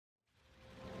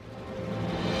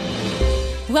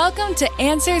Welcome to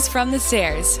Answers from the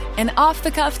Stairs, an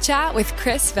off-the-cuff chat with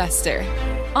Chris Vester.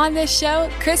 On this show,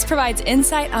 Chris provides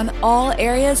insight on all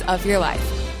areas of your life,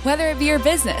 whether it be your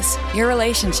business, your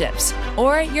relationships,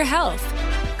 or your health.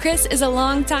 Chris is a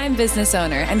longtime business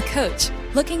owner and coach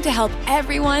looking to help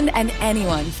everyone and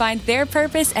anyone find their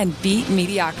purpose and beat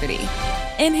mediocrity.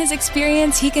 In his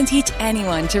experience, he can teach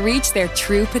anyone to reach their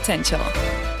true potential.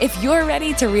 If you're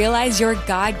ready to realize your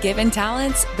God-given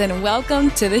talents, then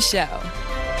welcome to the show.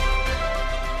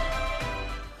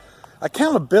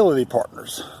 Accountability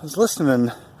partners. I was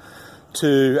listening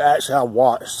to, I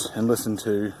watched and listened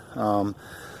to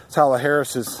Tyler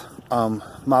Harris's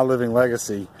My Living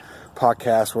Legacy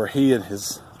podcast, where he and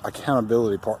his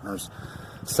accountability partners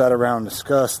sat around and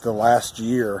discussed the last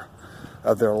year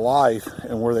of their life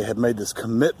and where they had made this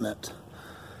commitment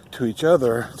to each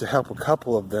other to help a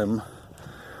couple of them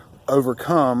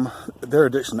overcome their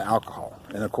addiction to alcohol.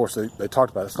 And of course, they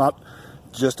talked about it's not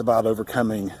just about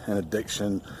overcoming an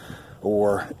addiction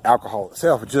or alcohol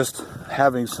itself, but just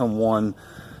having someone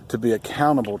to be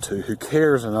accountable to who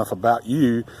cares enough about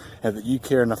you and that you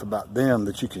care enough about them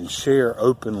that you can share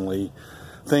openly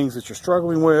things that you're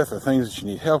struggling with or things that you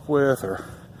need help with.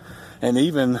 And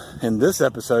even in this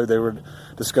episode, they were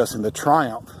discussing the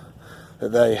triumph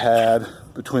that they had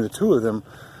between the two of them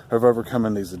of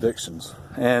overcoming these addictions.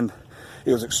 And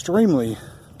it was extremely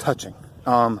touching.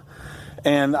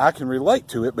 And I can relate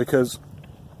to it because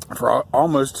for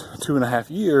almost 2.5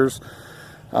 years,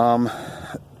 I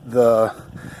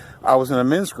was in a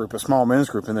men's group, a small men's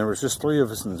group, and there was just 3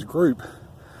 of us in this group.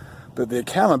 But the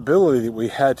accountability that we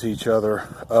had to each other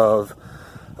of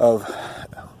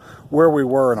where we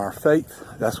were in our faith,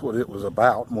 that's what it was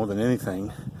about more than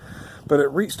anything. But it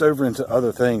reached over into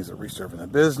other things. It reached over into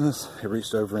business. It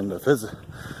reached over into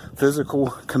physical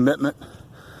commitment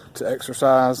to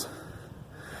exercise.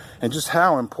 And just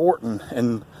how important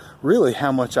and really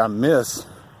how much I miss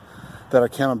that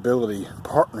accountability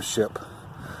partnership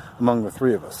among the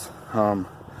 3 of us.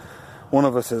 One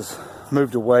of us has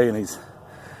moved away and he's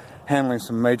handling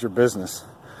some major business.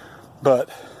 But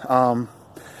when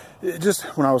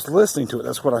I was listening to it,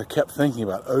 that's what I kept thinking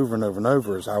about over and over and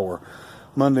over is our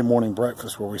Monday morning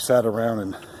breakfast where we sat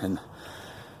around and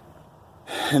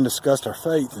discussed our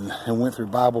faith and went through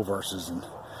Bible verses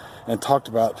and talked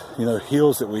about,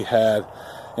 hills that we had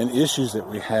and issues that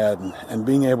we had and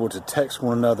being able to text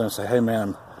one another and say, hey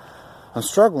man, I'm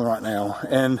struggling right now.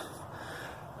 And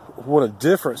what a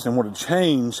difference and what a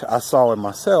change I saw in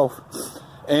myself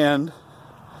and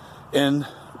in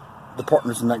the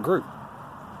partners in that group.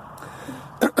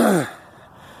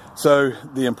 So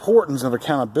the importance of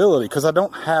accountability, because I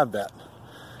don't have that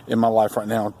in my life right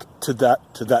now to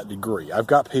that degree. I've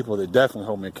got people that definitely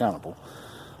hold me accountable.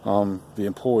 The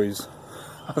employees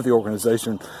of the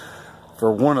organization,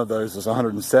 for one of those, is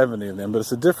 170 of them, but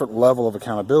it's a different level of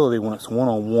accountability when it's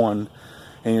one-on-one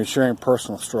and you're sharing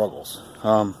personal struggles.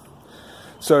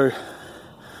 So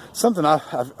something I've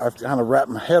kind of wrapped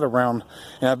my head around,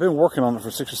 and I've been working on it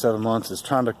for 6 or 7 months, is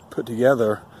trying to put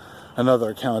together another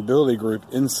accountability group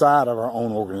inside of our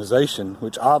own organization,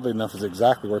 which oddly enough is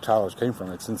exactly where Tyler's came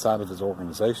from. It's inside of his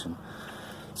organization,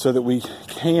 so that we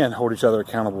can hold each other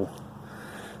accountable.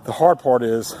 The hard part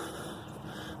is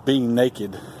being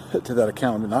naked to that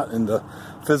accountability, not in the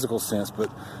physical sense, but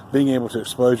being able to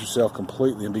expose yourself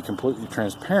completely and be completely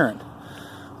transparent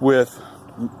with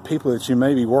people that you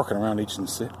may be working around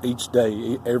each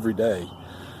day, every day.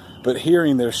 But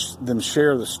hearing them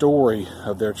share the story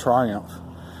of their triumph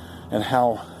and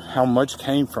how much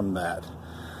came from that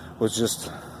was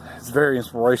it's very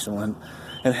inspirational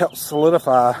and helped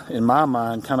solidify in my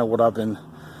mind kind of what I've been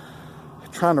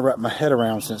trying to wrap my head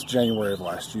around since January of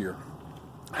last year.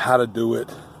 How to do it,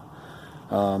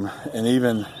 and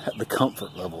even at the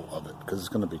comfort level of it, because it's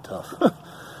going to be tough.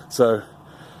 So,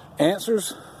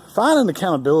 answers, find an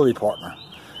accountability partner.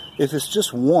 If it's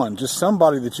just one, just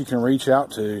somebody that you can reach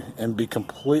out to and be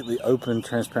completely open,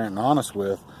 transparent, and honest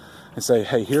with, and say,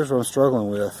 hey, here's what I'm struggling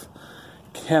with.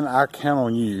 Can I count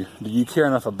on you? Do you care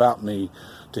enough about me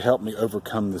to help me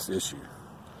overcome this issue?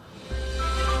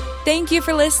 Thank you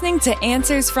for listening to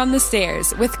Answers from the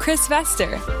Stairs with Chris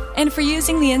Vester, and for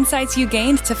using the insights you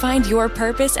gained to find your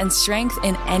purpose and strength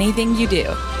in anything you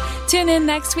do. Tune in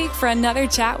next week for another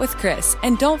chat with Chris,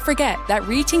 and don't forget that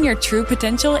reaching your true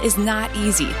potential is not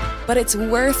easy, but it's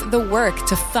worth the work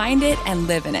to find it and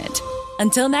live in it.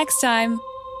 Until next time.